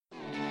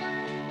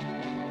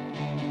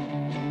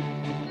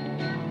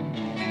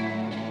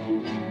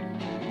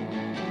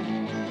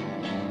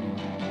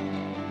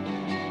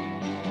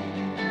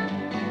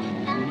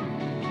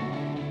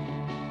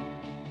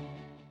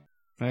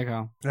Hey,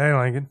 Kyle. Hey,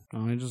 Lincoln.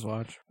 Let me just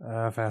watch.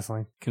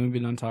 Fastlane. Can we be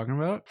done talking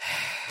about it?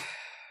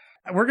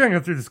 We're going to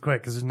go through this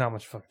quick because there's not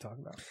much fuck to talk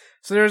about.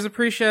 So there was a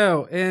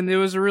pre-show, and it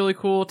was a really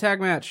cool tag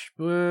match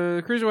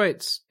with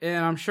cruiserweights,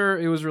 and I'm sure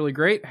it was really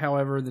great.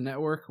 However, the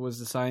network was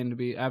deciding to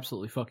be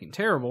absolutely fucking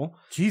terrible.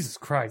 Jesus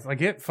Christ.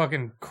 Like, it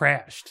fucking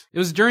crashed. It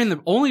was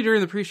only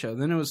during the pre-show.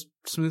 Then it was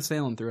smooth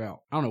sailing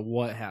throughout. I don't know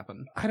what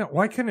happened.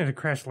 Why couldn't it have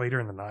crashed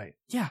later in the night?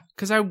 Yeah,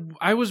 because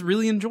I was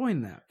really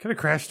enjoying that. Could have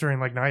crashed during,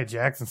 like, Nia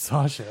Jax and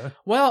Sasha.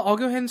 Well, I'll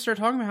go ahead and start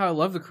talking about how I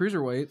love the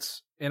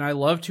cruiserweights. And I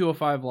love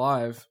 205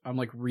 Live. I'm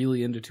like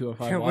really into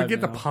 205 Live. We'll get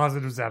now. the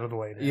positives out of the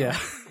way now. Yeah.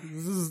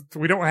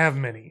 We don't have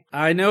many.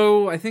 I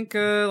know, I think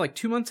like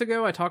 2 months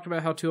ago I talked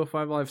about how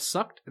 205 Live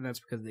sucked, and that's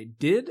because they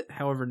did.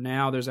 However,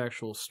 now there's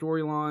actual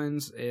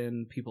storylines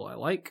and people I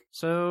like.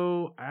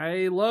 So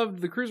I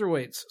loved the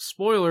cruiserweights.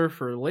 Spoiler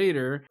for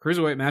later,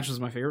 cruiserweight match was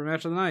my favorite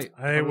match of the night.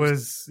 It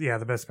was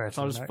the best match I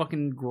thought of it was the night.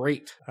 fucking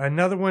great.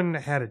 Another one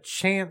had a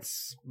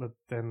chance, but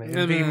then they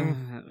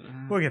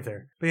we'll get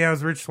there. But yeah, it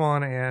was Rich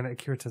Swann and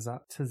Akira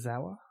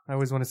Tozawa. I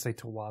always want to say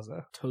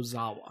Tozawa.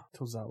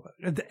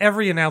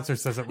 Every announcer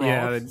says it wrong,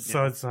 Yeah,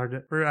 so it's hard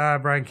to...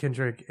 Brian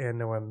Kendrick and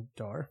Noam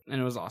Dar.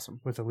 And it was awesome.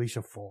 With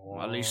Alicia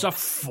Fox. Alicia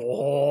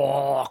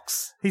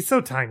Fox. He's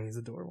so tiny, he's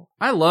adorable.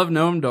 I love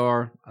Noam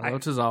Dar. I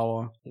love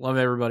Tozawa. Love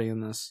everybody in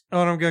this. Oh,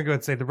 and I'm going to go ahead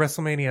and say the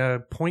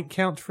WrestleMania point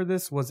count for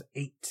this was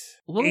 8.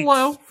 A little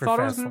low.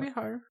 Thought it was going to be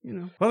higher,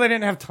 Well, they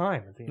didn't have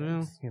time at the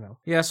end,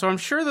 Yeah, so I'm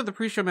sure that the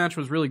pre-show match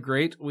was really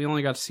great. We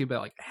only got to see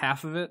about like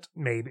half of it.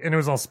 Maybe. And it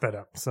was all sped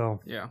up, so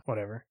yeah,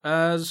 whatever.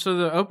 So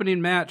the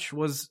opening match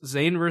was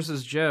Zayn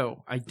versus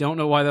Joe. I don't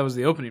know why that was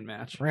the opening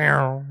match.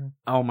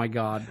 Oh my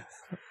god.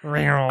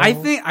 I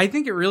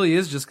think it really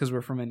is just because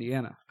we're from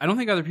Indiana. I don't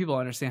think other people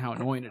understand how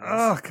annoying it is.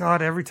 Oh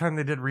god, every time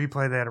they did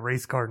replay they had a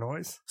race car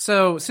noise.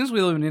 So since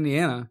we live in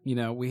Indiana,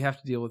 we have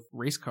to deal with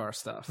race car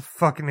stuff. The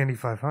fucking Indy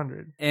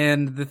 500.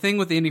 And the thing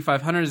with the Indy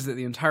 500 is that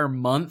the entire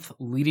month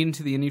leading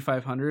to the Indy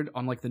 500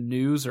 on like the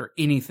news or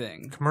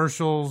anything,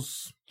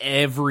 commercials,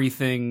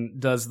 everything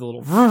does the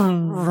little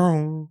vroom,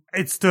 vroom.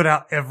 It stood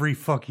out every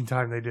fucking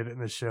time they did it in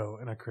the show,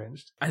 and I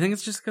cringed. I think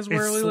it's just because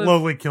where we live. It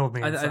slowly killed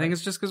me. I think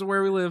it's just because of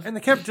where we live. And they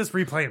kept just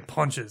replaying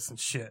punches and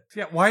shit.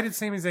 Yeah, why did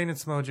Sami Zayn and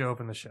Samoa Joe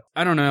open the show?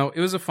 I don't know.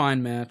 It was a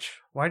fine match.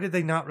 Why did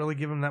they not really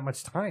give him that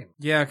much time?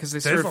 Yeah, because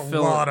there's a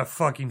lot of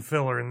fucking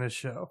filler in this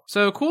show.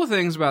 So cool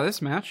things about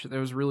this match. There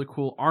was a really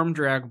cool arm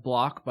drag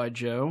block by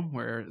Joe,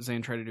 where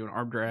Zayn tried to do an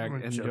arm drag,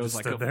 and Joe was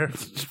like, stood there.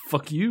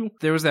 "Fuck you."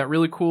 There was that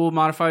really cool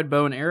modified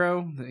bow and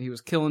arrow that he was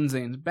killing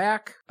Zayn's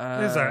back.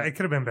 It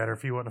could have been better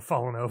if he wouldn't have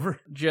fallen over.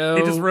 Joe,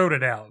 he just wrote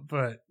it out,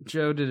 but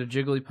Joe did a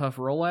Jigglypuff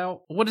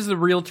rollout. What is the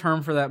real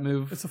term for that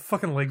move? It's a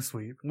fucking leg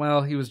sweep.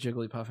 Well, he was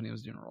Jigglypuff and he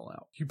was doing a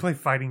rollout. You play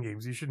fighting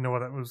games. You should know what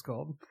that move's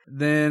called.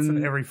 Then it's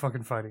in every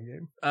fucking fighting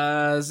game.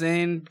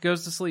 Zayn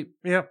goes to sleep.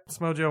 Yep,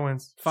 Samoa Joe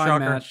wins. Fine Shocker.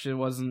 match. It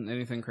wasn't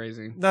anything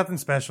crazy. Nothing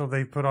special.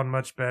 They put on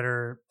much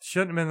better.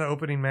 Shouldn't have been the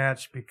opening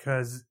match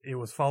because it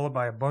was followed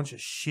by a bunch of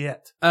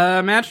shit.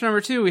 Match number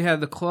 2, we had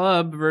the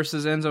Club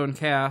versus Enzo and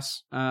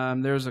Cass.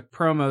 There was a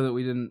promo that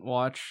we didn't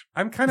watch.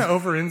 I'm kind of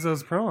over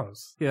Enzo's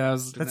promos. Yeah,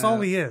 that's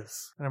all he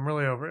is, and I'm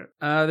really over it.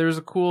 There was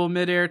a cool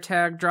mid-air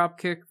tag drop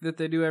kick that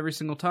they do every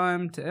single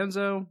time to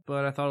Enzo,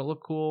 but I thought it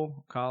looked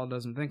cool. Kyle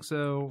doesn't think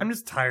so. I'm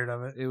just tired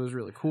of it. It was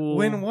really cool.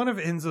 When one of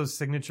Enzo's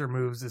signature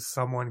moves is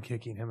someone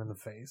kicking him in the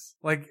face.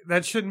 Like,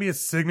 that shouldn't be a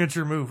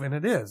signature move, and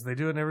it is. They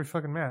do it in every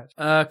fucking match.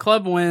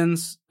 Club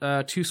wins.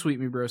 Too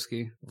sweet me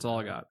broski. That's all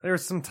I got.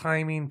 There's some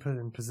timing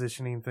and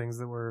positioning things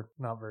that were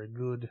not very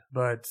good,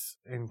 but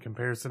in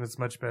comparison, it's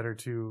much better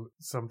to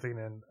something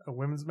in a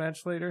women's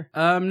match later.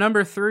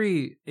 Number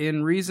 3,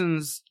 in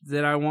reasons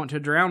that I want to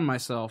drown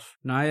myself,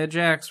 Nia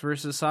Jax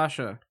versus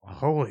Sasha.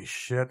 Holy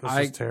shit, this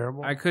is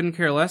terrible. I couldn't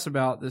care less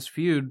about this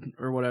feud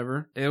or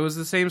whatever. It was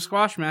the same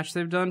squash match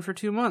they've done for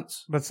 2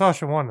 months. But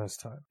Sasha won this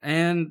time.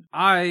 And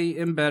I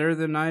am better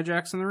than Nia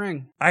Jax in the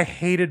ring. I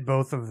hated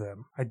both of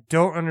them. I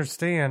don't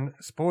understand,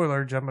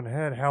 spoiler, jumping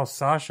ahead, how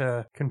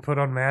Sasha can put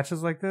on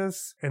matches like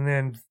this and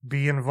then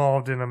be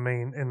involved in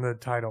the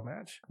title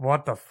match.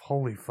 What the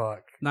holy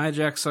fuck? Nia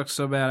Jax sucks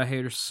so bad, I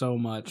hate her so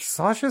much.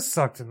 Sasha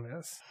sucked in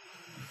this.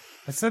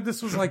 I said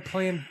this was like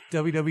playing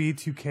WWE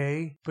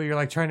 2K, but you're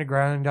like trying to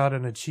grind out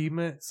an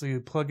achievement, so you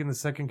plug in the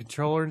second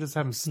controller and just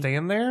have him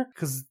stand there?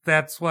 Because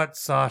that's what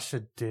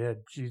Sasha did.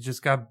 She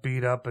just got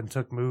beat up and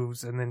took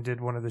moves and then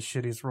did one of the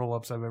shittiest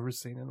roll-ups I've ever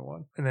seen in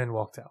one, and then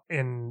walked out.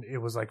 And it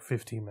was like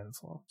 15 minutes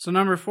long. So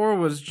number 4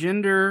 was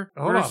Jinder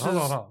versus...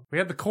 Hold on. We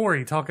had the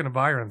Corey talking to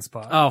Byron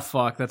spot. Oh,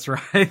 fuck, that's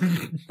right.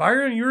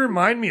 Byron, you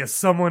remind me of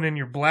someone in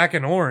your black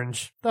and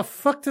orange. The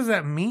fuck does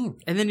that mean?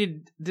 And then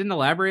he didn't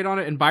elaborate on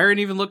it, and Byron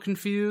even looked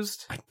confused.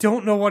 Priest. I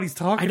don't know what he's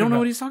talking about. I don't know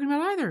what he's talking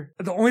about either.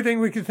 The only thing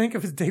we can think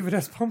of is David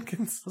S.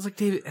 Pumpkins. I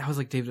was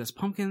like David S.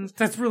 Pumpkins.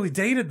 That's really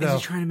dated, though.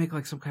 Is he trying to make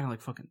like some kind of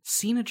like fucking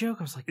Cena joke?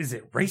 I was like, is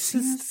it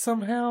racist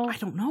somehow? I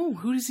don't know.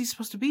 Who is he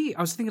supposed to be?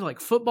 I was thinking like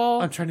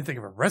football. I'm trying to think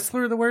of a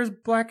wrestler that wears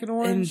black and And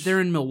orange. they're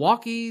in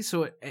Milwaukee,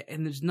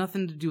 and there's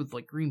nothing to do with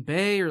like Green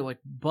Bay or like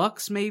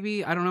Bucks.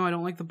 Maybe I don't know. I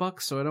don't like the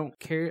Bucks, so I don't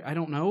care. I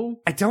don't know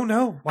I don't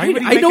know. I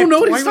don't know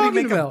what he's talking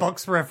make about. a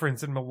Bucks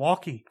reference in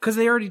Milwaukee? because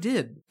they already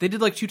did. They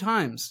did like 2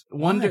 times.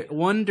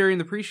 One during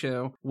the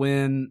pre-show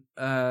when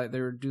they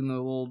were doing the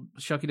little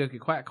shucky ducky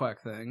quack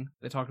quack thing.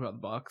 They talked about the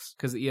Bucks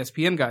because the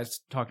ESPN guys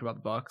talked about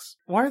the Bucks.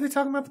 Why are they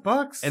talking about the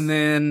Bucks? And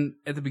then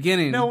at the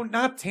beginning, no,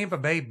 not Tampa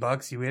Bay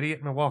Bucks, you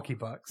idiot. Milwaukee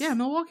Bucks. yeah,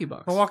 Milwaukee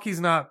Bucks. Milwaukee's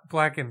not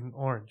black and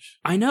orange.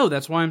 I know.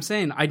 That's why I'm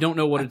saying I don't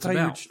know what I it's thought you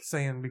were about.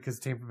 saying because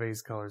Tampa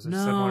Bay's colors are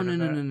No, similar no, to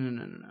no, that. no, no,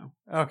 no, no, no.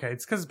 Okay,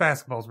 it's because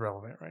basketball's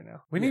relevant right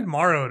now. We Yeah. need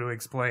Morrow to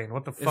explain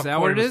what the fuck. Is that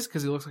what it Corey is?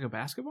 Because he looks like a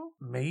basketball?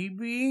 was-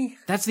 Maybe.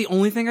 That's the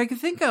only thing I could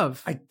think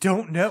of. I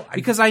don't know.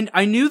 Because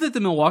I knew that the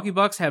Milwaukee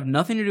Bucks have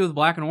nothing to do with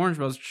black and orange,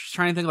 but I was just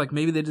trying to think like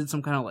maybe they did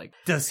some kind of like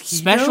does he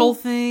special know?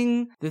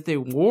 thing that they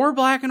wore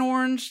black and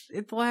orange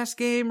at the last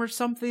game or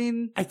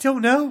something. I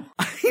don't know.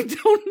 I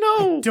don't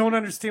know. Don't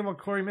understand what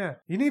Corey meant.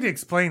 You need to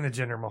explain the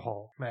Jinder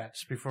Mahal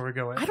match before we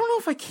go in. I don't know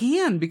if I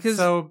can because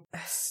So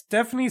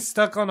Stephanie's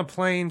stuck on a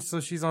plane, so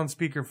she's on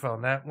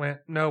speakerphone. That went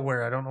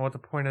nowhere. I don't know what the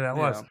point of that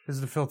was. Yeah. This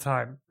is to fill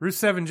time.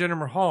 Rusev and Jinder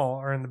Mahal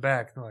are in the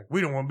back. They're like,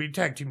 we don't want to be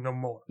tag team no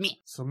more. Me.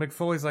 So Mick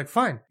Foley's like,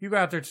 fine, you go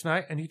out there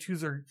tonight, and you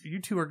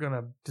two are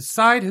gonna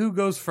decide who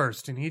goes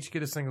first, and you each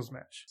get a singles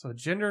match. So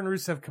Jinder and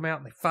Rusev come out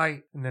and they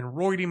fight, and then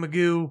Roydy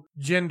Magoo,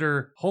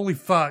 Jinder, holy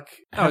fuck,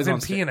 Oh, have he's him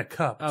on pee in a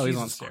cup. Oh, he's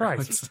on Jesus steroids.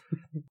 Christ.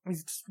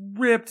 He's just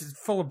ripped, he's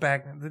full of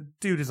back. The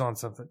dude is on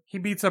something. He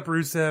beats up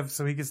Rusev,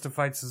 so he gets to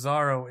fight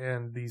Cesaro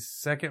in the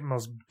second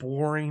most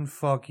boring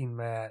fucking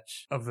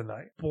match of the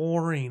night.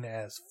 Boring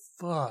as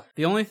fuck.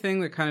 The only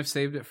thing that kind of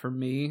saved it for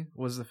me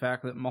was the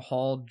fact that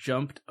Mahal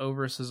jumped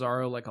over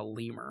Cesaro like a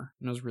lemur,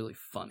 and it was really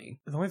funny.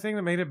 The only thing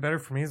that made it better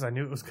for me is I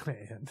knew it was going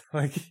to end.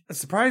 Like,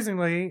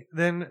 surprisingly,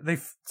 then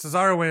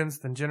Cesaro wins,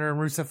 then Jinder and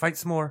Rusev fight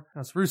some more.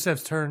 Now it's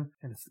Rusev's turn,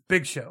 and it's the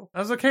Big Show. I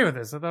was okay with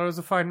this. I thought it was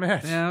a fine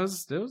match. Yeah, it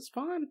was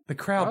fine. The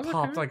crowd I was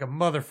popped okay. like a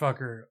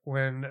motherfucker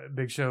when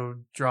Big Show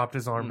dropped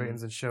his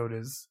armbands and showed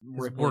his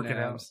Rippling working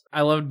out. abs.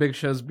 I loved Big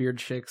Show's beard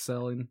shake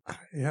selling.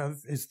 Yeah,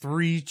 his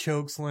 3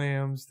 choke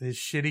slams, his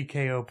shitty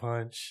KO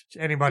punch.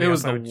 Anybody It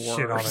else was I the would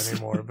shit on worst.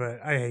 anymore, but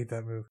I hate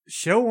that move.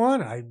 Show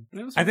won. It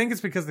was I think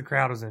it's because the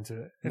crowd was into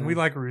it. And Yeah. we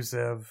like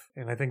Rusev.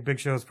 And I think Big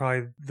Show is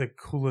probably the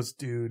coolest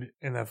dude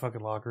in that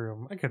fucking locker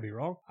room. I could be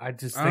wrong. I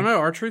just I don't think, know.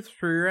 R-Truth's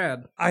pretty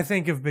rad. I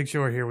think if Big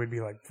Show were here, we'd be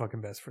like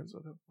fucking best friends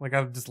with him. Like,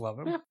 I would just love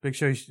him. Yeah. Big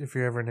Show, if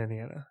you're ever in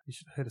Indiana, you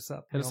should hit us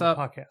up. Hit us on up.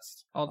 the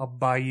podcast. I'll- I'll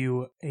buy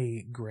you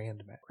a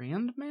Grand Mac.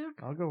 Grand Mac?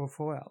 I'll go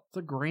full out. It's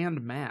a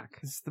Grand Mac.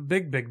 It's the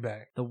Big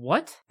Mac. The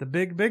what? The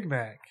Big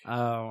Mac.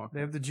 Oh. They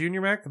have the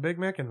Junior Mac, the Big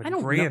Mac, and the I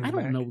don't Grand know. I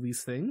don't Mac. know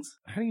these things.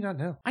 How do you not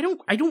know? I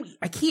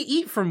can't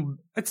eat from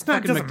It's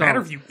not. It Fucking doesn't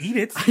matter if McDonald's. you eat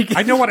it.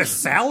 I know what a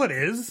salad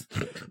is.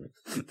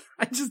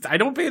 I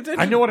don't pay attention.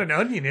 I know what an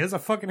onion is. I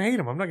fucking hate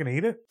them. I'm not gonna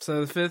eat it.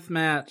 So the 5th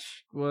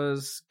match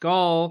was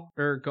Gall.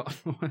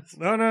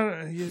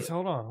 No. Yes,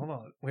 hold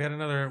on.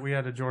 We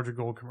had a Georgia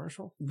Gold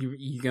commercial.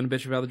 You gonna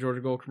bitch about the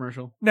Georgia Gold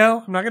commercial?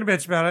 No, I'm not gonna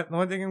bitch about it. The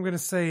only thing I'm gonna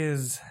say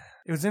is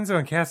it was Enzo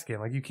and Cass again.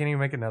 Like, you can't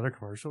even make another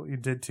commercial. You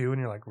did 2, and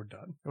you're like, we're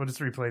done. We'll just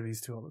replay these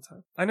 2 all the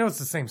time. I know it's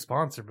the same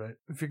sponsor, but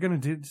if you're gonna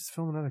just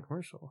film another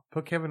commercial.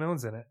 Put Kevin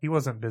Owens in it. He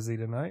wasn't busy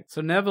tonight. So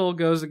Neville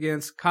goes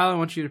against Kyle. I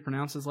want you to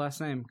pronounce his last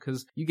name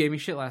because you gave me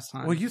shit last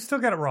time. Well, you still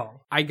got it wrong.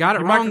 I got it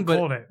You wrong, Michael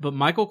Coled it. but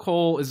Michael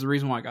Cole is the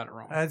reason why I got it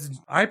wrong.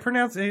 I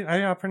pronounce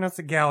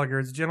it Gallagher.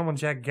 It's Gentleman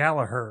Jack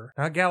Gallagher,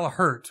 not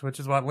Gallahert,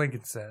 which is what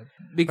Lincoln said.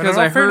 Because but in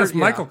all I fairness, heard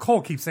Michael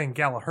Cole keeps saying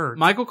Gallahert.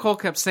 Michael Cole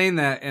kept saying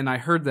that, and I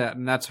heard that,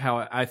 and that's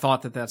how I thought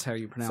that's how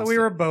you pronounce it. So we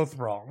were both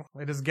wrong.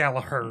 It is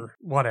Gallagher.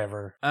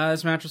 Whatever.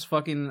 This match was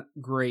fucking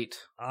great.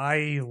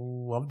 I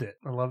loved it.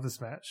 I love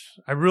this match.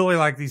 I really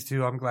like these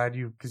 2. I'm glad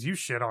because you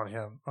shit on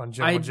him, on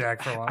Gentleman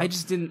Jack for a while. I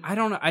just didn't. I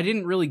don't know. I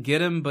didn't really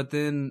get him, but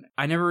then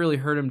I never really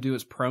heard him do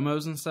his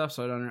promos and stuff,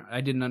 so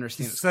I didn't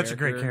understand. He's his such a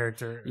great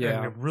character.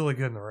 Yeah. And really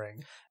good in the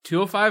ring.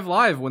 205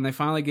 Live, when they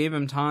finally gave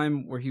him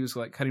time where he was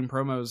like cutting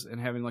promos and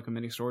having like a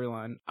mini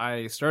storyline,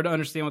 I started to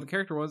understand what the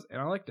character was,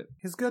 and I liked it.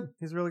 He's good.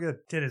 He's really good.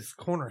 Did his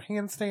corner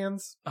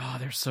handstands. Oh,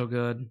 they're so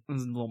good.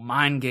 Those little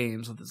mind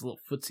games with his little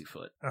footsie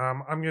foot.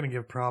 I'm going to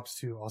give props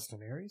to Austin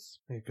Aries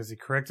because he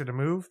corrected a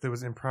move that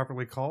was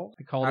improperly called.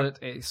 They called it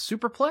a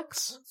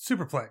superplex.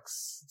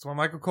 Superplex. That's what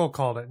Michael Cole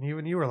called it.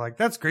 And you were like,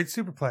 that's great,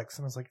 superplex.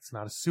 And I was like, it's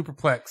not a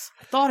superplex.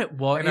 I thought it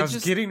was. And I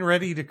was getting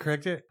ready to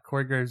correct it.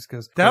 Corey Graves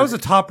goes, that was a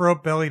top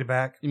rope belly to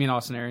back. You mean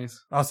Austin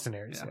Aries? Austin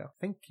Aries, Yeah. yeah.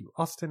 Thank you.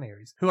 Austin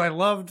Aries. Who I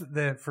loved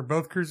that for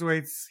both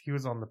cruiserweights, he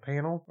was on the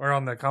panel or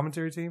on the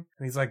commentary team.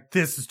 And he's like,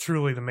 this is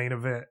truly the main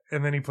event.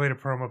 And then he he played a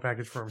promo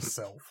package for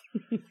himself.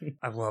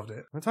 I loved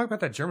it. Want to talk about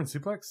that German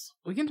suplex?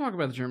 We can talk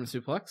about the German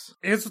suplex.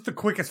 It's the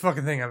quickest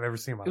fucking thing I've ever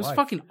seen in my life. It was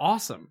fucking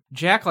awesome.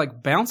 Jack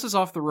like bounces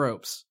off the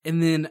ropes,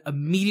 and then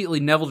immediately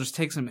Neville just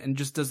takes him and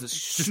just does this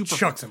Just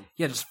chucks him.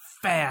 Yeah, just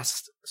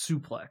fast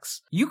suplex.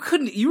 You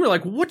were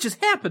like, what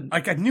just happened?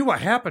 Like, I knew what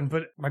happened,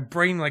 but my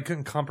brain like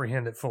couldn't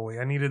comprehend it fully.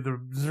 I needed the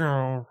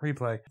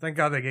replay. Thank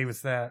God they gave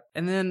us that.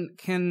 And then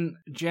can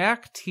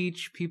Jack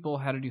teach people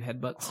how to do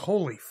headbutts?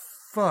 Holy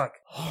fuck.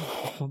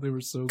 Oh, they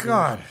were so good.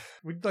 God.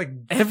 We like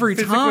every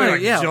physically, time,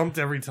 like, yeah. jumped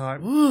every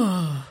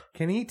time.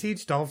 Can he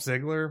teach Dolph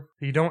Ziggler?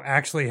 You don't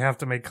actually have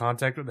to make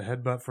contact with the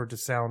headbutt for it to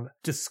sound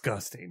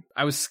disgusting.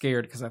 I was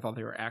scared because I thought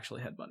they were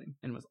actually headbutting,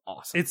 and it was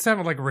awesome. It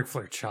sounded like a Ric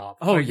Flair chop.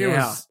 Oh, like,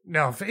 yeah.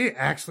 No, if it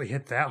actually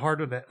hit that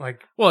hard with that,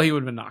 like, well, he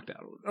would have been knocked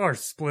out. or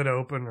split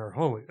open, or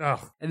holy,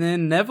 oh. And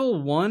then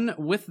Neville won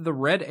with the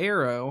red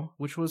arrow,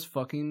 which was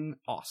fucking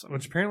awesome.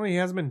 Which apparently he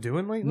hasn't been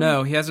doing lately?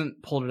 No, he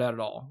hasn't pulled it out at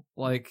all.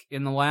 Like,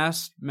 in the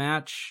last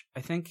match,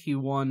 I think he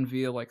won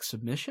via, like,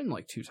 submission,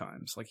 like, 2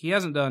 times. Like, he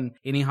hasn't done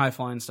any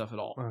high-flying stuff at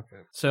all.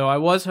 Okay. So I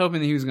was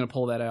hoping that he was going to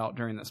pull that out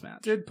during this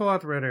match. Did pull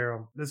out the red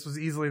arrow. This was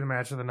easily the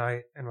match of the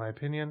night, in my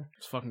opinion.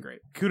 It's fucking great.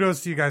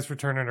 Kudos to you guys for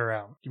turning it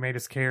around. You made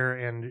us care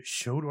and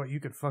showed what you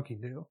could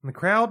fucking do. And the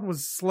crowd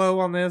was slow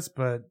on this,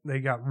 but they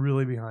got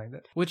really behind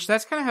it. Which,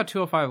 that's kind of how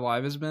 205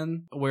 Live has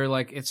been, where,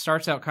 like, it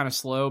starts out kind of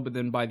slow, but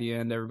then by the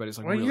end, everybody's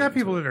like, Well, really you got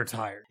people into it. that are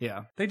tired.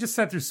 Yeah. They just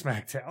sat through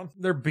SmackDown.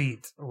 They're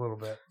beat a little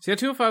bit. So yeah,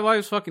 205 Live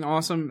is fucking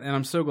awesome, and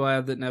I'm so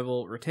glad that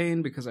Neville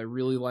retained because I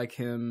really like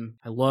him.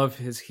 I love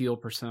his heel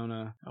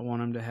persona. I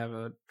want him to have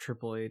a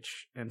Triple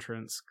H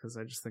entrance because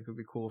I just think it would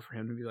be cool for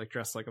him to be like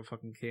dressed like a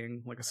fucking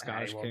king, like a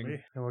Scottish king.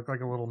 He looked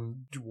like a little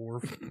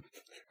dwarf.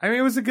 I mean,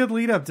 it was a good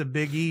lead up to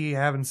Big E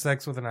having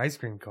sex with an ice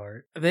cream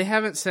cart. They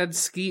haven't said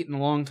skeet in a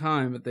long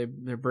time, but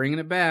they're bringing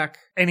it back.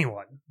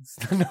 Anyone,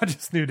 it's not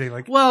just New Day.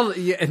 Like, well,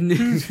 yeah,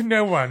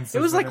 no one. It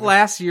was like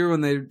last year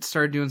when they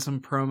started doing some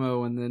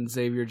promo, and then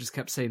Xavier just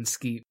kept saying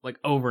skeet like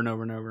over and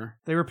over and over.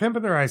 They were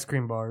pimping their ice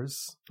cream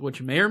bars,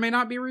 which may or may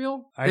not be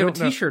real. I They have a don't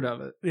know. T-shirt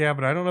of it. Yeah,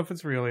 but I don't know if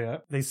it's real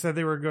yet. They said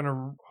they were going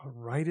to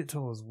ride it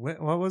till it was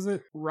wet. What was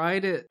it?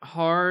 Ride it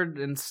hard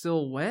and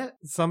still wet.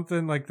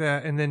 Something like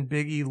that. And then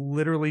Big E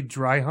literally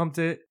dry humped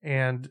it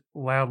and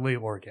loudly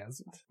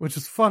orgasmed, which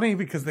is funny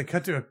because they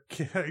cut to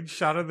a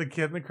shot of the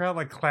kid in the crowd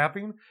like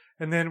clapping.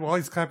 And then while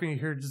he's clapping, you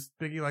hear just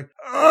Big E like,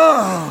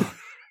 ugh!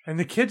 And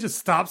the kid just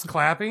stops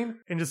clapping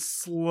and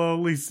just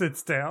slowly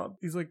sits down.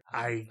 He's like,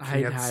 I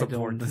can't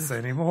support this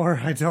anymore.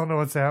 I don't know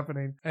what's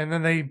happening. And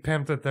then they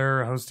pimped that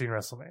they're hosting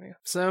WrestleMania.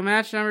 So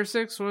match number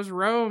 6 was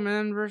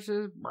Roman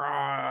versus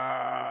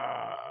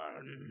Braun.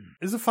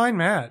 It was a fine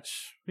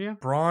match. Yeah.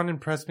 Braun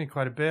impressed me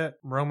quite a bit.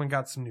 Roman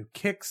got some new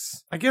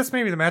kicks. I guess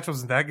maybe the match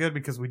wasn't that good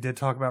because we did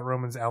talk about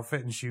Roman's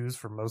outfit and shoes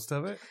for most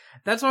of it.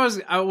 That's what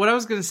what I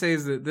was going to say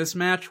is that this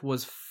match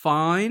was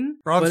fine.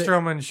 Braun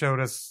Strowman showed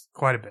us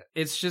quite a bit.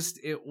 It's just,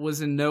 it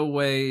was in no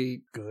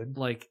way good,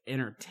 like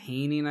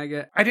entertaining, I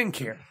guess. I didn't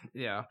care.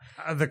 Yeah.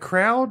 The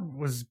crowd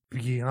was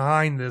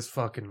behind this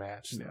fucking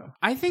match, though. Yeah.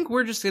 I think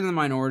we're just in the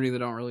minority that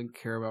don't really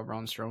care about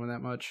Braun Strowman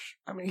that much.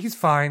 I mean, he's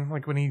fine.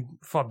 Like when he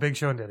fought Big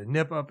Show and did a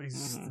nip up,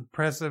 he's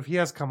impressive. He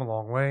has come a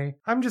long way.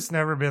 I'm just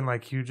never been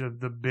like huge of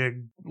the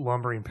big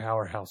lumbering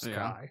powerhouse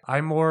guy.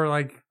 I'm more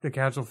like the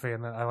casual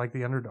fan that I like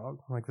the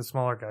underdog, like the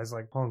smaller guys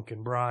like Punk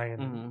and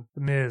Bryan,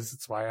 The Miz.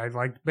 That's why I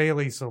liked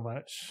Bailey so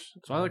much.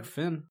 So I like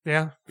Finn.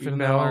 Yeah, Finn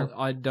Balor.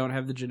 I don't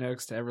have the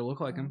genetics to ever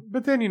look like him.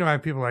 But then, I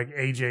have people like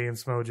AJ and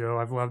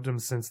Smojo. I've loved them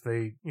since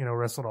they,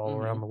 wrestled all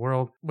around the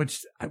world.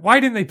 Which, why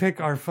didn't they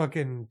pick our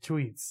fucking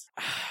tweets?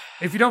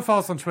 If you don't follow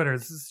us on Twitter,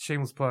 this is a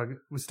shameless plug.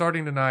 We're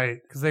starting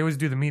tonight because they always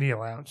do the media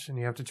lounge and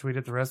you have to tweet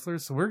at the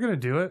wrestlers. So we're going to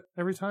do it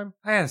every time.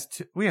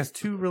 We asked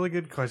 2 really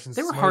good questions.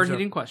 They were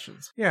hard-hitting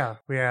questions. Yeah.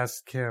 We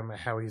asked him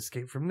how he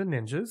escaped from the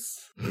ninjas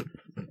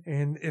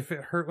and if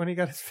it hurt when he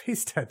got his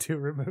face tattoo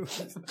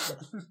removed.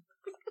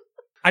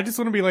 I just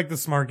want to be like the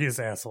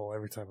smarkiest asshole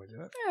every time we do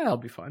it. Yeah, that'll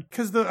be fine.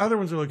 Because the other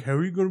ones are like, how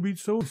are you going to beat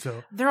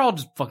so-and-so? They're all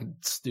just fucking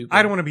stupid.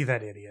 I don't want to be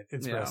that idiot.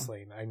 It's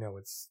wrestling. I know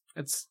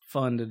it's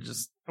fun to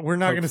just... We're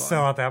not going to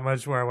sell out that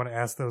much where I want to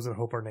ask those and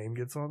hope our name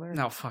gets on there.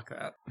 No, fuck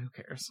that. Who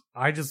cares?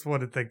 I just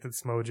want to think that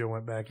Smojo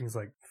went back and he's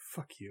like,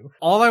 fuck you.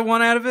 All I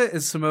want out of it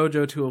is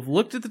Samojo to have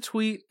looked at the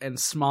tweet and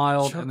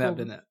smiled, and that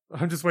been it.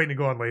 I'm just waiting to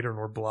go on later and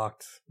we're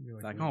blocked.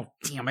 Like, oh,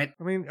 damn it.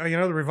 I mean,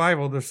 the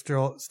Revival, they're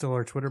still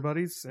our Twitter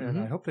buddies, and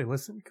I hope they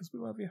listen because we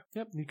love you.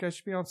 Yep. You guys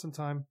should be on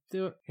sometime.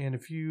 Do it. And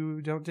if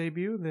you don't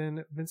debut,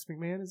 then Vince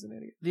McMahon is an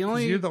idiot.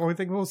 You're the only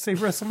thing who will save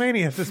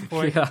WrestleMania at this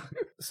point. Yeah.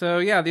 So,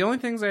 yeah, the only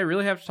things I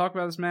really have to talk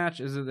about this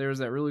match is that there's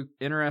that really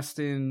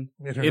interesting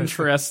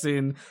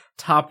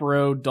top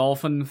row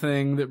dolphin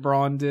thing that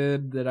Braun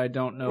did that I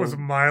don't know. It was a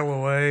mile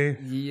away.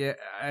 Yeah,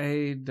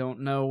 I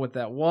don't know what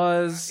that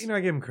was. I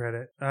give him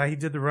credit. He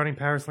did the running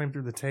power slam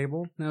through the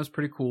table. That was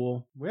pretty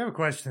cool. We have a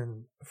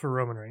question for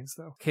Roman Reigns,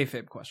 though.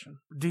 Kayfabe question.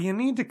 Do you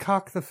need to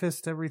cock the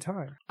fist every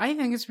time? I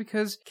think it's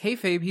because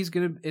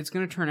kayfabe, it's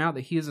gonna turn out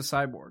that he is a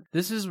cyborg.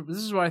 This is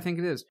what I think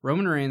it is.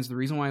 Roman Reigns, the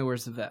reason why he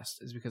wears the vest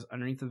is because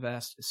underneath the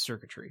vest is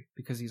circuitry,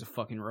 because he's a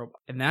fucking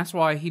robot. And that's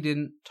why he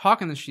didn't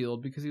talk in the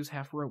Shield, because he was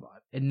half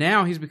robot. And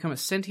now he's become a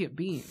sentient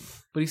being.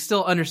 But he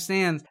still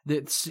understands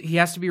that he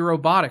has to be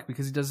robotic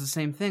because he does the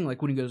same thing.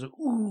 Like when he goes,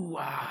 ooh,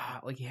 ah,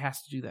 like he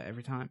has to do that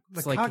every time.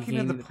 The cocking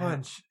of the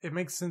punch, it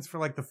makes sense for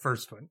like the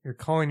first one. You're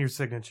calling your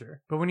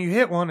signature. But when you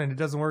hit one and it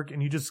doesn't work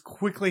and you just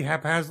quickly,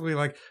 haphazardly,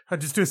 like,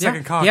 just do a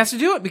second cock. He has to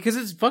do it because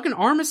his fucking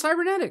arm is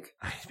cybernetic.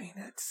 I mean,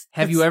 that's...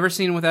 Have you ever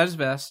seen him without his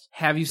vest?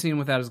 Have you seen him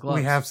without his gloves?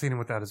 We have seen him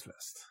without his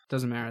vest.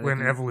 Doesn't matter.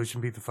 When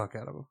Evolution beat the fuck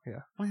out of him, yeah.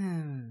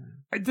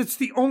 Well, That's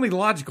the only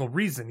logical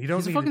reason. You don't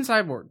he's need a fucking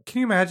cyborg. Can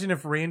you imagine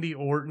if Randy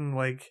Orton,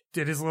 like,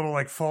 did his little,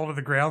 like, fall to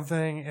the ground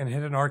thing and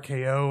hit an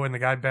RKO and the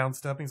guy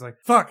bounced up and he's like,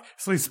 fuck!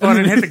 So he spun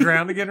and hit the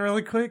ground again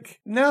really quick?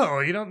 No,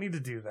 you don't need to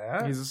do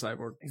that. He's a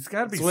cyborg. He's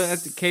gotta be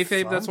that's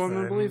kayfabe, that's what I'm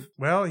gonna believe.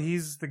 Well,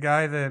 he's the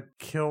guy that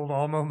killed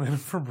all momentum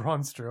from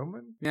Braun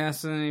Strowman.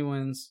 Yes, and he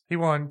wins. He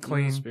won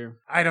clean. Spear.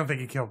 I don't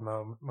think he killed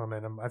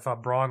momentum. I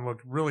thought Braun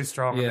looked really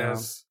strong in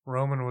this.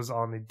 Roman was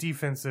on the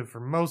defensive for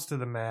most of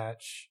the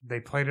match. They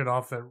played it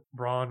off that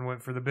Braun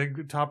went for the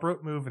big top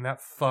rope move, and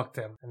that fucked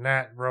him. And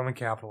that Roman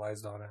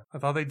capitalized on it. I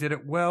thought they did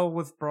it well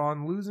with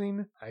Braun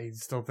losing. I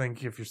still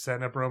think if you're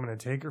setting up Roman and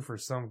Taker for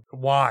some...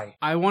 Why?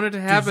 I want it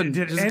to happen.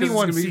 Did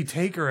anyone see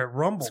Taker at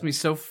Rumble? It's going to be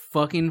so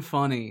fucking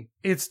funny.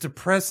 It's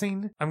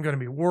depressing. I'm going to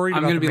be worried I'm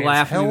about going to be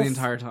laughing health. the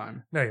entire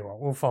time. No, you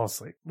won't. We'll fall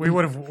asleep.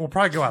 We'll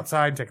probably go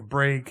outside, take a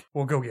break.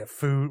 We'll go get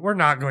food. We're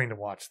not going to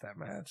watch that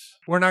match.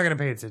 We're not going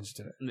to pay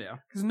attention to it. Yeah.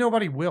 Because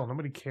nobody will.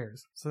 Nobody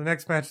cares. So the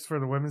next match is for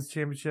the women's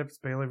championship. It's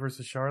Bayley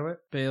versus Charlotte.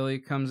 Bayley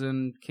comes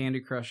in Candy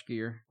Crush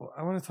gear. Well,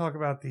 I want to talk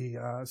about the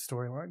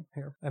storyline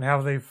here and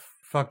how they've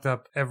fucked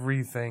up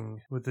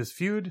everything with this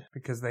feud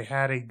because they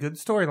had a good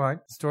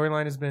storyline. The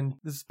storyline has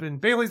been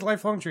Bayley's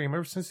lifelong dream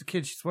ever since a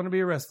kid. She's wanted to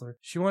be a wrestler.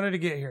 She wanted to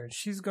get here and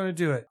she's going to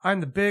do it.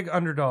 I'm the big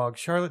underdog.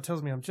 Charlotte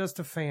tells me I'm just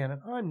a fan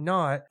and I'm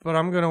not, but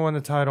I'm going to win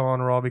the title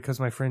on Raw because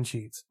my friend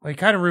cheats. Like,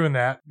 kind of ruined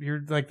that.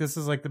 You're like, this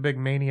is like the big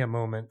Mania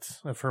moment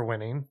of her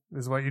winning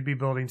is what you'd be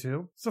building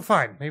to. So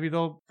fine. Maybe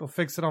they'll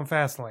fix it on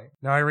Fastlane.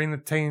 Now I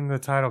retain the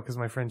title because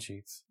my friend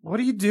cheats.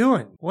 What are you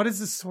doing? What is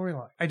this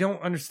storyline? I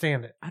don't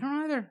understand it. I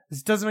don't either.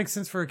 This doesn't make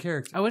sense for a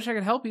character. I wish I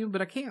could help you,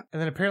 but I can't.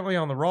 And then apparently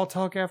on the Raw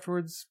talk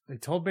afterwards, they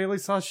told Bayley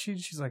saw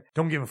she's like,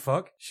 don't give a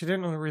fuck. She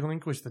didn't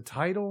relinquish the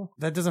title.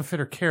 That doesn't fit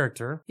her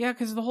character. Yeah,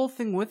 because the whole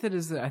thing with it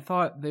is that I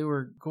thought they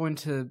were going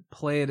to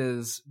play it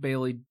as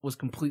Bayley was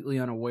completely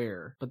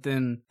unaware. But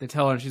then they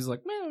tell her and she's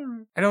like,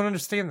 man. I don't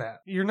understand that.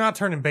 You're not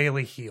turning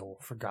Bayley heel,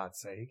 for God's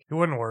sake. It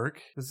wouldn't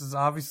work. This is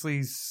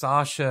obviously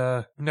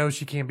Sasha knows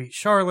she can't beat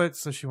Charlotte,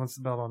 so she wants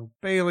the belt on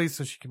Bayley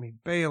so she can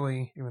beat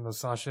Bayley, even though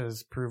Sasha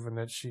has proven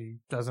that she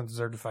doesn't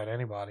deserve to fight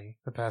anybody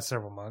the past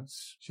several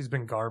months. She's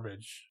been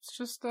garbage. It's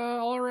just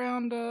all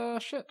around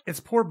shit. It's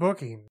poor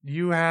booking.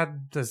 You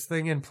had this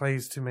thing in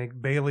place to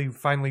make Bayley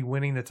finally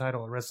winning the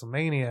title at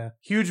WrestleMania.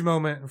 Huge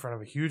moment in front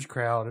of a huge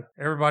crowd.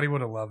 Everybody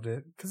would have loved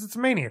it because it's a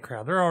Mania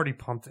crowd. They're already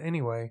pumped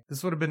anyway.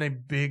 This would have been a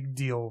big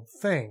deal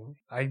thing.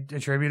 I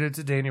attribute it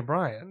to Daniel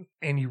Bryan,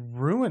 and you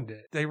ruined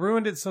it. They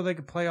ruined it so they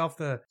could play off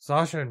the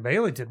Sasha and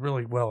Bayley did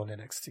really well in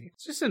NXT.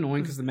 It's just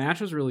annoying because the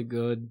match was really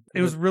good.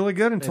 It was really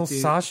good until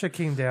Sasha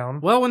came down.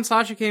 Well, when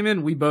Sasha came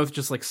in, we both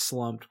just like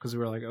slumped because we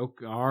were like, "Oh,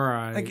 all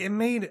right." Like it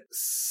made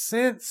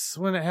sense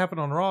when it happened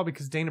on Raw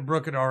because Dana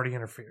Brooke had already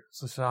interfered,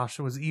 so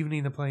Sasha was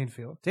evening the playing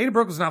field. Dana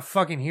Brooke was not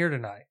fucking here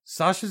tonight.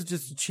 Sasha's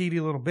just a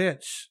cheaty little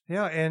bitch.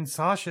 Yeah, and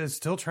Sasha is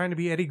still trying to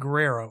be Eddie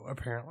Guerrero.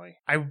 Apparently,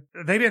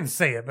 they didn't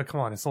say it, but come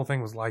on, his whole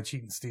thing was lie,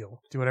 cheat, and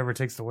steal. Do whatever it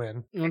takes to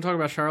win. You want to talk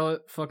about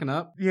Charlotte fucking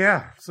up?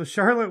 Yeah. So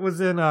Charlotte was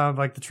in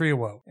like the Tree of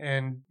Woe,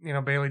 and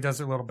Bayley does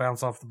her little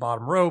bounce off the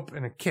bottom rope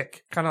and a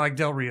kick, kind of like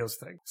Del Rio's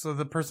thing. So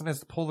the person has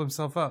to pull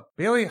themselves up.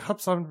 Bayley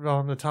hops on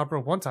the top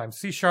rope one time,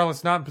 sees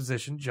Charlotte's not in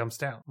position, jumps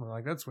down. We're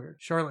like, that's weird.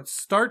 Charlotte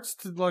starts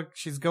to look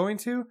she's going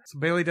to, so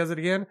Bayley does it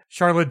again.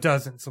 Charlotte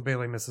doesn't, so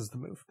Bayley misses the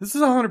move. This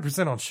is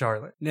 100% on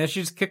Charlotte. Yeah,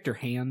 she just kicked her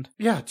hand.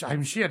 Yeah, I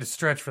mean, she had to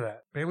stretch for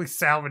that. Bayley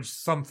salvaged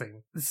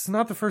something. This is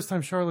not the first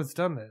time Charlotte's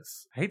done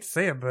this. I hate to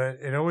say it, but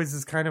it always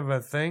is kind of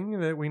a thing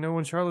that we know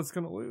when Charlotte's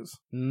going to lose.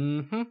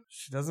 Mm-hmm.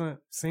 She doesn't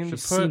seem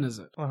She's to put seen as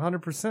it.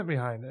 100%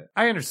 behind it.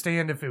 I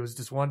understand if it was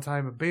just one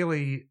time, but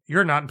Bayley,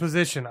 you're not in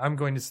position. I'm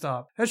going to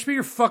stop. That should be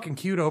your fucking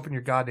cue to open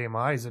your goddamn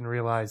eyes and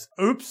realize,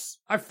 oops,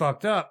 I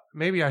fucked up.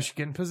 Maybe I should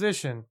get in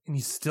position. And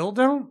you still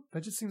don't?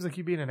 That just seems like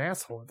you being an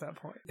asshole at that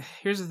point.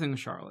 Here's the thing with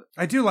Charlotte.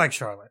 I do like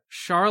Charlotte.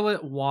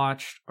 Charlotte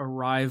watched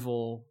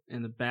Arrival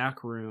in the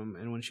back room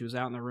and when she was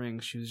out in the ring,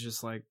 she was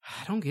just like,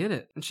 I don't get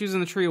it. And she was in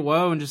the Tree of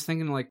Woe and just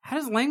thinking like, how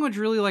does language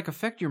really like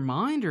affect your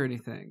mind or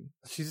anything?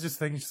 She's just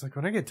thinking, she's like,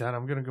 when I get done,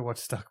 I'm going to go watch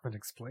Stuckman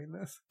explain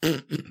this.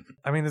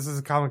 I mean, this is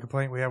a common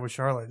complaint we have with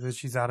Charlotte, that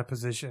she's out of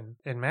position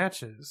in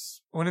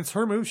matches. When it's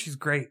her move, she's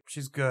great.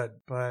 She's good.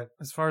 But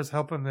as far as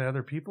helping the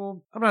other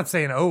people, I'm not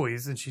saying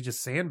always, and she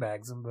just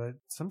sandbags them, but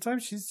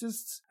sometimes she's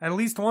just, at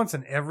least once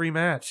in every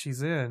match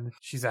she's in,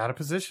 she's out of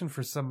position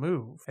for some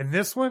move. And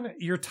this one,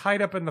 you're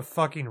tied up in the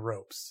fucking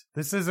ropes.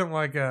 This isn't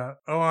like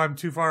I'm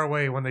too far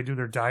away when they do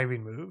their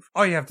diving move.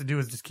 All you have to do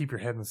is just keep your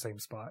head in the same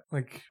spot.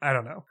 Like, I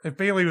don't know. If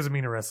Bayley was a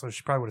meaner wrestler,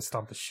 she probably would have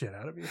stomped the shit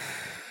out of you.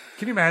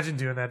 Can you imagine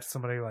doing that to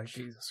somebody like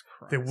Jesus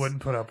Christ? They wouldn't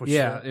put up with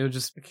yeah, shit. it would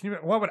just.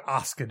 What would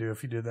Asuka do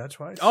if you did that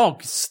twice? Oh,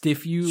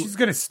 stiff you. She's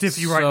gonna stiff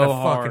you right in so the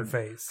hard. fucking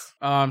face.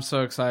 Oh, I'm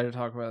so excited to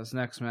talk about this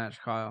next match,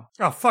 Kyle.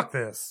 Oh, fuck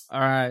this. All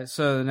right,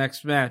 so the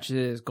next match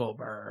is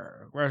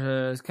Goldberg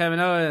versus Kevin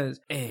Owens.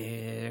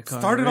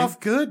 Started off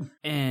good.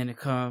 And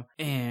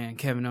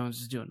Kevin Owens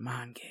is doing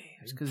mind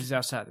games because he's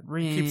outside the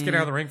ring. Keeps getting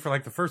out of the ring for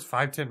like the first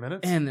 5-10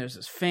 minutes. And there's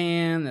this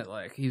fan that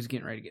like he was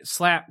getting ready to get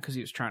slapped because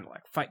he was trying to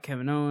like fight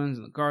Kevin Owens,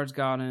 and the guards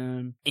got him.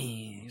 And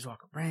he's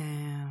walking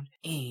around,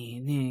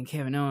 and then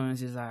Kevin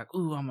Owens is like,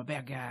 "Ooh, I'm a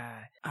bad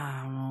guy.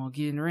 I'm gonna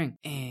get in the ring,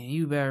 and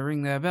you better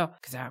ring that bell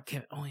because I'm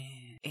Kevin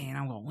Owens, and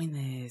I'm gonna win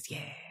this, yeah."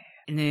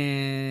 And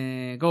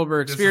then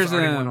Goldberg spears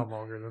went him. on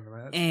longer than the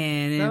match.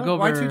 And then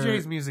Goldberg.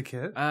 Y2J's music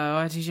hit.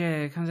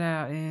 Y2J comes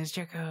out and it's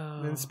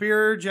Jericho. Then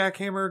Spear,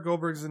 Jackhammer,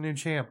 Goldberg's the new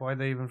champ. Why'd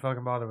they even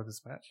fucking bother with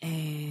this match?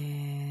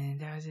 And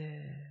that was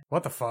it.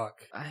 What the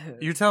fuck?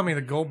 You're telling me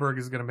that Goldberg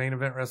is going to main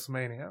event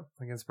WrestleMania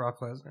against Brock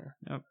Lesnar?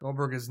 Yep.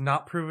 Goldberg has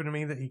not proven to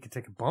me that he could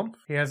take a bump.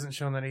 He hasn't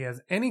shown that he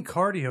has any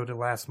cardio to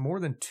last more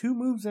than 2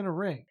 moves in a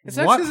ring.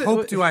 What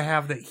hope do I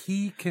have that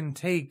he can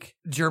take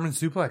German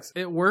suplex?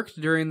 It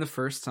worked during the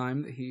first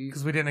time that he...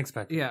 Because we didn't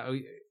expect it. Yeah,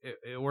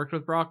 it worked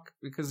with Brock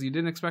because you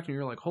didn't expect him.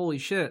 You're like, holy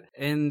shit.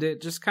 And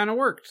it just kind of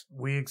worked.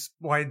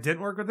 Why it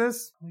didn't work with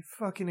this? We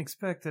fucking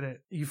expected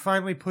it. You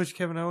finally push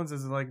Kevin Owens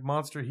as like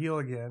monster heel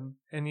again,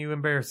 and you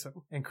embarrass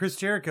him. And Chris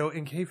Jericho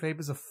in kayfabe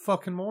is a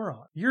fucking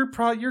moron. You're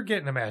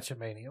getting a match at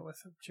Mania with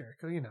him,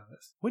 Jericho. You know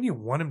this. Wouldn't you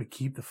want him to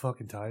keep the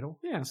fucking title?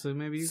 Yeah, so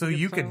maybe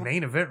you can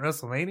main event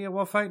WrestleMania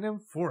while fighting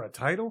him for a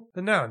title?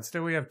 But no,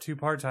 instead we have 2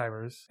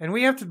 part-timers. And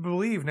we have to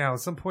believe now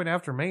at some point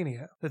after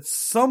Mania that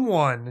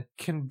someone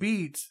can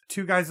beat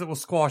 2 guys that will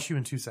squash you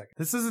in 2 seconds.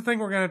 This is the thing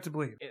we're going to have to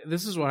believe.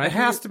 This is what it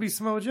has to be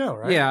Samoa Joe,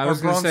 right? Yeah, I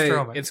was going to say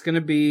Strowman. It's going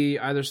to be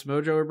either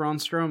Samoa Joe or Braun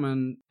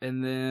Strowman,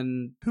 and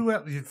then who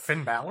else?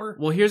 Finn Balor?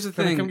 Well, here's the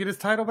thing. Can he come get his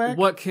title back?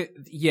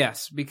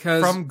 Yes,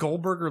 because from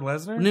Goldberg or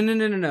Lesnar?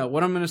 No.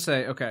 What I'm going to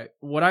say, okay,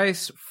 what I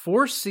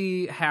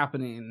foresee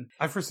happening,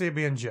 I foresee it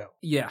being Joe.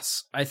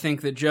 Yes, I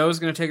think that Joe is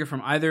going to take it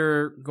from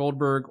either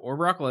Goldberg or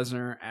Brock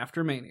Lesnar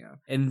after Mania,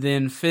 and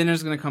then Finn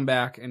is going to come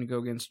back and go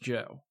against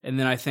Joe, and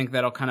then I think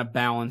that'll kind of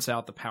balance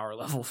out the power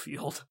level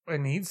field. It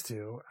needs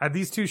to.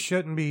 These 2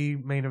 shouldn't be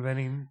main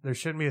eventing. There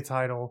shouldn't be a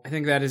title. I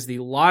think that is the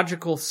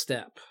logical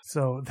step.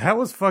 So that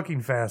was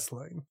fucking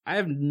Fastlane. I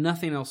have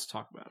nothing else to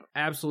talk about.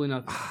 Absolutely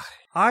nothing else.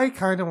 I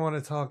kind of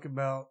want to talk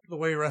about the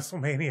way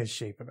WrestleMania is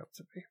shaping up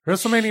to be.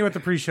 WrestleMania with the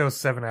pre-show is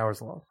 7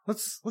 hours long.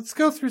 Let's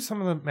go through some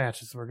of the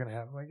matches we're going to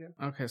have again.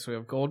 Okay, so we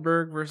have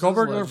Goldberg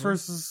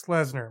versus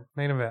Lesnar,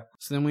 main event.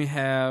 So then we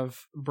have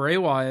Bray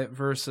Wyatt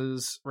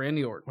versus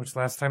Randy Orton. Which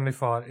last time they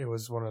fought, it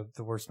was one of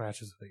the worst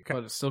matches of the year.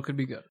 But it still could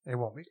be good. It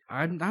won't be.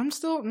 I'm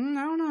still, I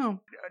don't know.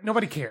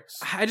 Nobody cares.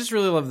 I just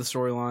really love the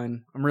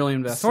storyline. I'm really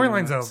invested. The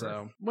storyline's over.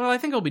 So. Well, I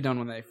think it'll be done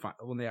when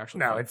they actually.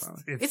 No, fight.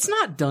 It's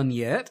not done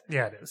yet.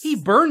 Yeah, it is. He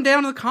burned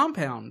down the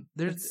compound.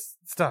 It's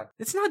done.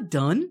 It's not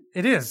done.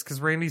 It is,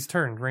 because Randy's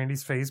turned.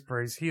 Randy's face,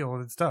 Bray's heel,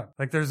 and it's done.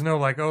 Like, there's no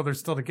they're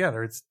still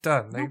together. It's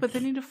done. No, but they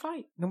need to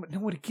fight.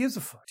 Nobody gives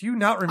a fuck. Do you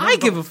not remember? I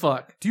give a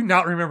fuck. Do you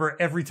not remember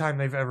every time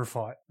they've ever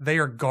fought? They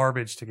are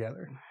garbage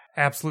together.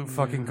 Absolute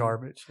fucking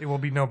garbage. It will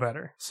be no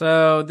better.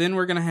 So then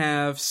we're going to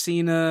have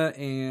Cena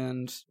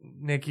and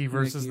Nikki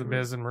versus The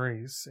Miz and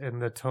Maurice in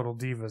the Total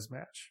Divas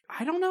match.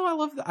 I don't know.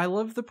 I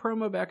love the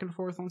promo back and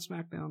forth on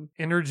SmackDown.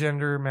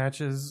 Intergender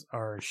matches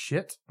are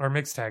shit. Or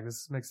mixed tag. This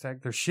is mixed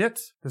tag. They're shit.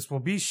 This will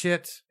be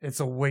shit. It's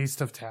a waste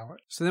of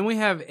talent. So then we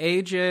have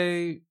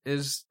AJ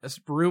is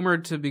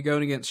rumored to be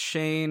going against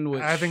Shane.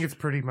 Which I think it's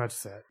pretty much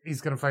set.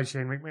 He's going to fight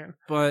Shane McMahon.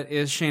 But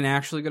is Shane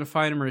actually going to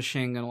fight him, or is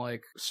Shane going to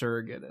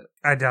surrogate it?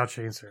 I doubt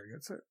Shane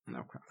surrogates it.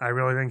 Okay. I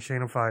really think Shane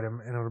will fight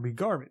him, and it'll be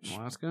garbage.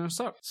 Well, that's going to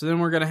suck. So then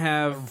we're going to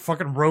have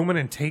fucking Roman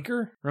and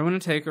Taker,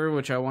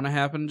 which I want to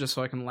happen just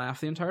so I can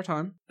laugh the entire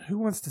time. Who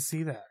wants to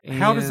see that? And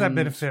how does that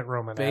benefit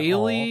Roman?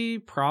 Bayley,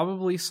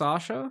 probably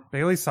Sasha.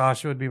 Bayley,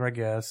 Sasha would be my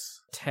guess.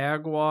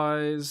 Tag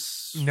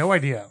wise, no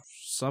idea.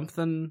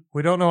 Something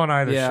we don't know on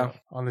either show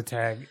on the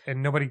tag,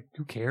 and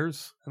who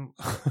cares?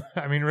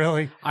 I mean,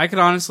 really, I could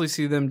honestly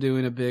see them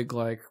doing a big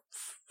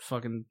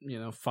fucking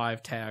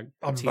 5 tag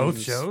on both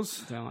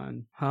shows.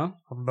 On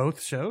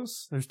both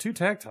shows, there's 2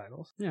 tag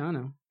titles. Yeah, I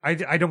know.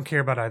 I don't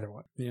care about either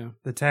one. Yeah,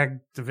 the tag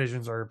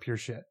divisions are pure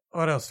shit.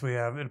 What else do we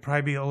have? It'd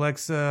probably be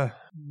Alexa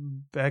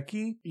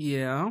Becky.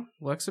 Yeah,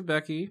 Alexa,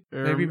 Becky,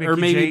 Maybe Mickie or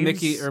maybe James.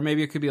 Mickey, or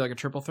maybe it could be like a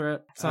triple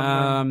threat.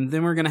 Something.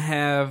 Then we're gonna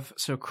have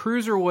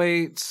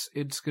cruiserweights.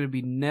 It's gonna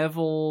be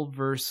Neville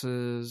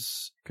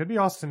versus Could be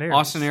Austin Aries.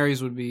 Austin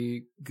Aries would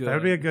be good. That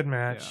would be a good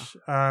match.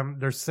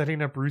 They're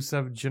setting up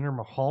Rusev, Jinder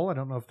Mahal. I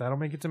don't know if that'll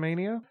make it to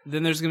Mania.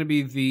 Then there's gonna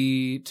be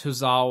the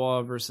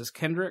Tozawa versus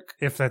Kendrick.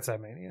 If that's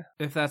at Mania.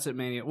 If that's at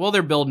Mania, well,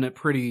 they're building it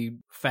pretty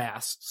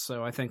fast,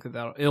 so I think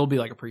that it'll be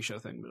like a pre-show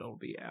thing, but it'll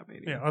be at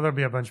Mania. Yeah, or there'll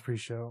be a bunch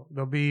pre-show.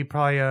 There'll be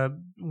probably a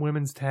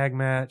women's tag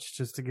match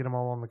just to get them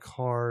all on the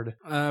card.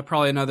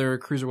 Probably another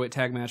cruiserweight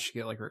tag match to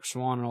get like Rick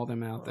Swann and all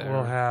them out there.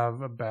 We'll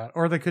have a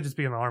or they could just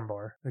be in the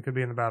armbar. They could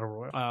be in the Battle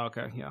Royal. Oh,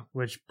 okay, yeah.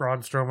 Which Braun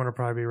Strowman will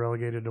probably be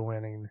relegated to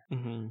winning.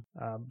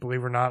 Mm-hmm.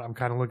 Believe it or not, I'm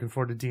kind of looking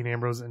forward to Dean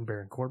Ambrose and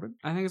Baron Corbin.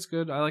 I think it's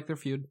good. I like their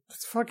feud.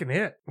 That's fucking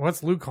it.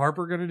 What's Luke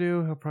Harper gonna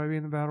do? He'll probably be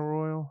in the Battle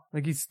Royal.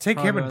 Like take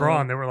Probably him and by Braun.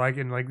 then. They were like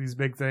in like these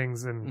big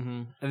things,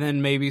 and And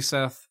then maybe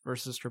Seth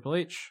versus Triple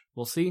H.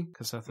 We'll see,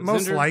 because Seth is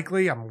most injured.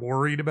 likely, I'm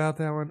worried about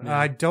that one. Yeah.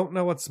 I don't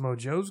know what Samoa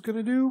Joe's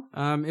gonna do.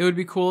 It would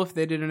be cool if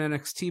they did an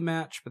NXT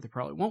match, but they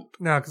probably won't.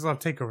 No, because I'll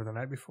take over the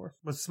night before.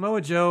 With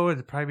Samoa Joe,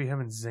 it'd probably be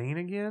him and Zayn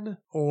again,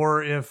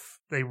 or if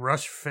they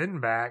rush Finn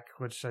back,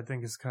 which I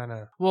think is kind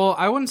of Well,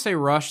 I wouldn't say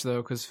rush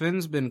though, because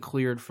Finn's been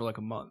cleared for like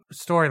a month.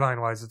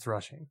 storyline wise, it's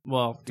rushing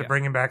Well, to yeah.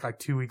 bring him back like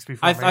 2 weeks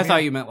before. I Mania.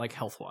 thought you meant like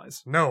health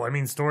wise. No, I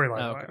mean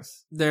storyline Okay.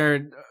 wise.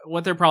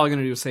 What they're probably going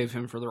to do is save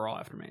him for the Raw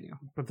after Mania.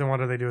 But then what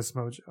do they do with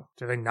Samoa Joe?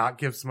 Do they not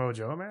give Samoa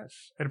Joe a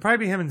match? It'd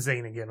probably be him and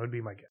Zayn again, would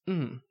be my guess.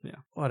 Yeah.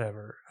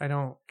 Whatever. I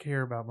don't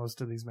care about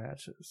most of these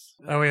matches.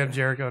 Oh, we have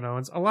Jericho and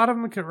Owens. A lot of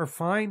them are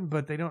fine,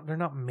 but they're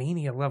not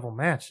Mania level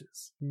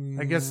matches.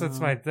 I guess that's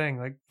my thing.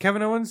 Like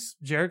Kevin Owens,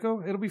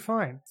 Jericho, it'll be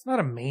fine. It's not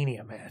a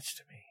Mania match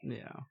to me.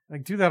 Yeah.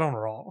 Like do that on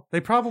Raw. They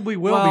probably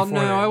will. Well, before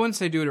no, then. I wouldn't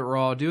say do it at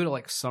Raw. Do it at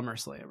like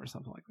SummerSlam or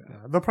something like that.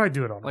 Yeah, they'll probably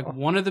do it on Like Raw.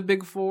 one of the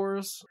big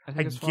fours. I, I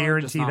think is fine, just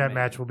guarantee not that Mania.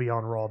 match will be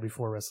on Raw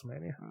before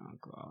WrestleMania. Oh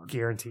god.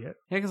 Guarantee it.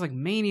 Yeah, because like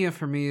Mania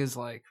for me is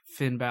like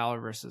Finn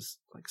Balor versus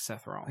like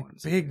Seth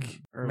Rollins.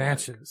 Big Or, like,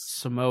 matches.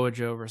 Samoa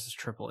Joe versus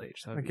Triple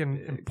H. That'd Like be in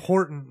big.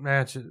 important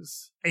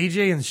matches.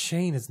 AJ and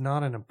Shane is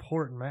not an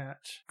important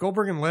match.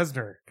 Goldberg and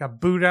Lesnar got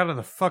booed out of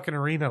the fucking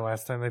arena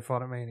last time they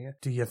fought at Mania.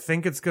 Do you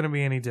think it's going to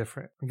be any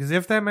different? Because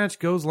if that match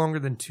goes longer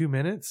than 2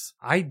 minutes,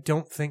 I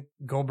don't think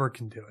Goldberg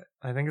can do it.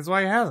 I think it's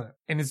why he hasn't.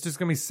 And it's just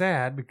going to be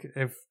sad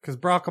because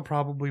Brock will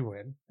probably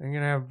win. And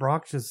you're going to have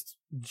Brock just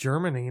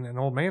Germany an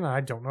old man.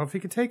 I don't know if he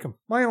could take him.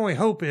 My only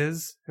hope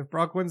is if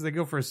Brock wins, they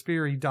go for a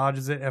spear, he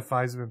dodges it,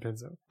 F5s him and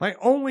pins him. My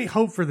only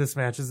hope for this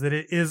match is that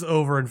it is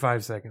over in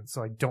 5 seconds,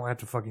 so I don't have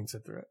to fucking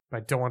sit through it.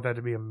 I don't want that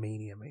to be a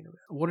Mania main event.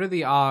 What are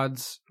the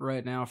odds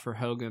right now for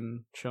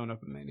Hogan showing up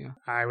at Mania?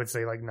 I would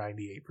say like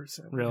 98%.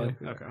 Really?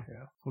 Yeah, Okay.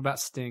 Yeah. What about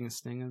Sting? Is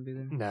Sting gonna be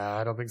there? Nah,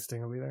 I don't think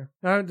Sting will be there.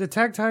 The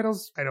tag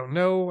titles, I don't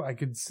know. I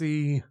could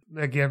see,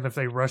 again, if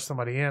they rush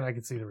somebody in, I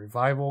could see the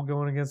Revival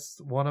going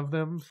against one of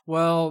them.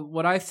 Well,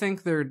 what I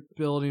think they're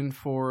building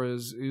for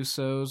is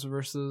Usos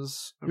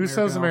versus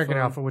Usos American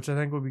Alpha, which I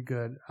think would be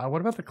good.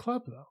 What about the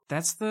club, though?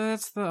 That's the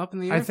up in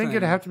the air. I think thing.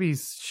 it'd have to be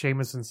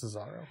Sheamus and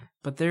Cesaro.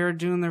 But they're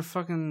doing their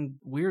fucking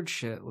weird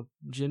shit with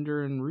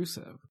Jinder and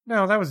Rusev.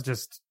 No, that was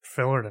just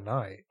filler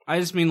tonight. I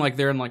just mean like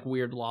they're in like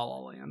weird La La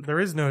Land. There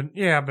is no,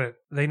 but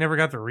they never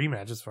got the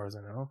rematch as far as I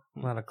know.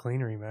 Not a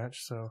clean rematch,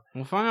 so.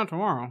 We'll find out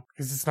tomorrow.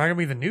 Because it's not going to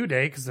be the New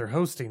Day because they're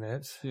hosting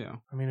it. Yeah.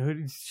 I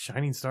mean,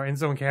 Shining Star,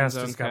 Enzo and Cass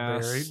Enzo just and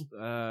got Cass,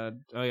 buried.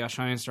 Oh yeah,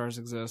 Shining Stars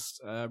exist.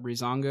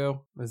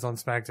 Breezango. It's on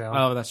SmackDown.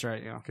 Oh, that's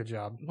right. Yeah. Good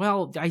job.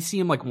 Well, I see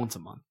him like once a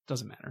month.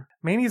 Doesn't matter.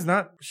 Mania's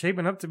not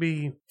shaping up to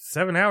be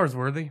 7 hours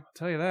worthy. I'll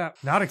tell you that.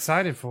 Not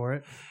excited for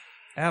it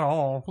at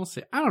all. We'll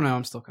see. I don't know.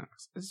 I'm still kind of.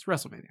 It's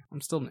WrestleMania.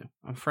 I'm still new.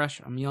 I'm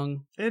fresh. I'm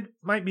young. It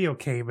might be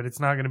okay, but it's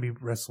not going to be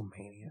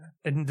WrestleMania.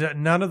 And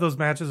none of those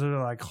matches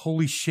are like,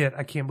 holy shit,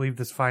 I can't believe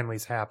this finally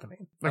is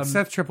happening. Like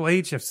Seth Triple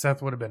H, if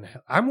Seth would have been,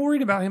 I'm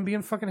worried about him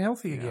being fucking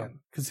healthy again.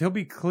 Because he'll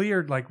be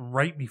cleared like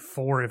right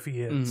before if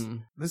he is.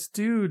 Mhm. This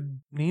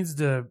dude needs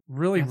to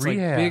really It's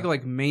rehab. like big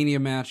like Mania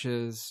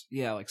matches.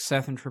 Yeah, like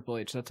Seth and Triple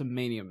H. That's a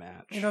Mania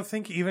match. You know,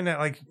 think even at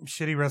like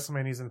shitty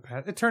WrestleManias in the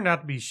past, it turned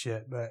out to be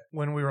shit. But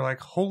when we were like,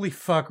 holy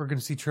fuck, we're going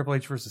to see Triple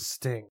H versus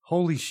Sting.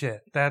 Holy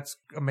shit. That's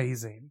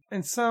amazing.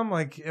 And some,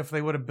 like, if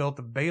they would have built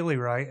the Bailey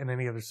right in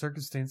any other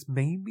circumstance,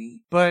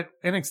 maybe. But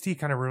NXT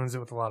kind of ruins it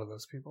with a lot of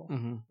those people.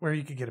 Mm-hmm. Where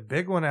you could get a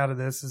big one out of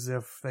this is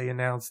if they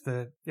announced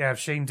that, if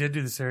Shane did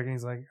do the surrogate,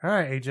 he's like, all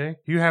right, AJ,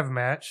 you have a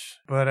match,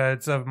 but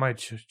it's of my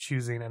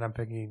choosing, and I'm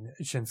picking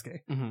Shinsuke.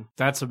 Mm-hmm.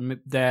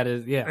 That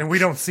is, yeah. And we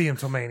don't see him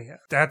till Mania.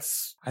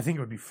 I think it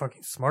would be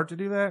fucking smart to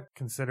do that,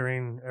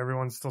 considering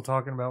everyone's still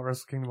talking about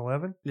Wrestle Kingdom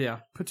 11. Yeah.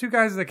 Put two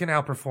guys that can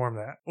outperform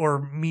perform that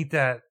or meet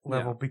that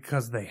level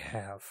because they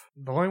have.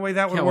 The only way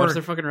that would watch work.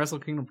 their fucking Wrestle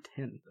Kingdom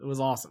 10. It was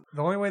awesome.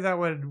 The only way that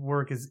would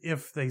work is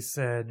if they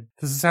said,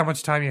 "This is how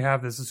much time you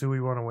have. This is who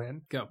we want to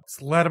win." Go.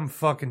 Just let them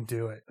fucking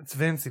do it. It's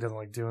Vince. He doesn't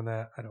like doing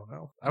that. I don't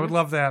know. I would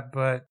love that,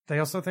 but they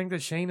also think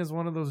that Shane is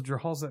one of those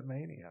draws at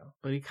Mania.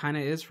 But he kind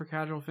of is for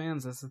casual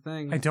fans. That's the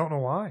thing. I don't know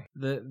why.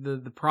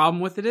 The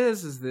problem with it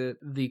is that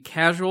the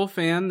casual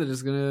fan that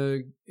is gonna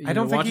I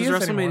don't think watches he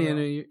is WrestleMania.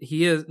 anymore,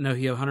 He is. No,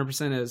 he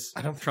 100% is.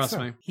 I don't think Trust so.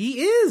 me.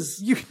 He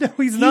is. You know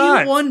he's He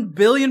not.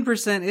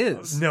 1,000,000,000%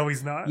 is. No,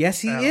 he's not. Yes,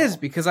 he at is, all.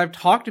 because I've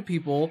talked to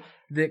people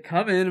that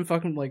come in and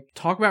fucking like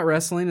talk about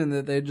wrestling and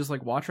that they just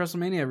like watch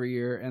WrestleMania every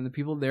year, and the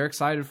people they're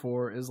excited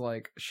for is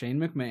like Shane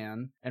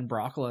McMahon and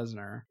Brock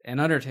Lesnar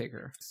and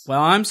Undertaker.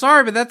 Well, I'm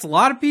sorry, but that's a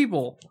lot of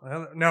people.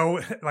 Well,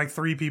 no, like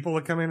 3 people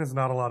that come in is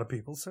not a lot of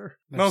people, sir.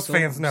 That's Most still-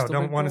 fans still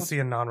don't big want to deal. see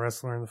a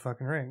non-wrestler in the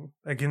fucking ring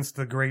against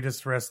the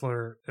greatest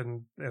wrestler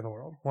in the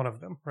world. One of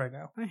them right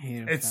now. I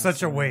hate him. It's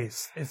such a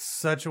waste. It's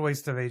such a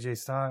waste of AJ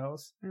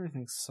Styles.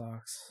 Everything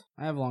sucks.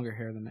 I have longer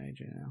hair than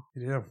AJ now.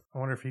 You do. I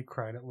wonder if he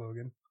cried at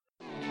Logan.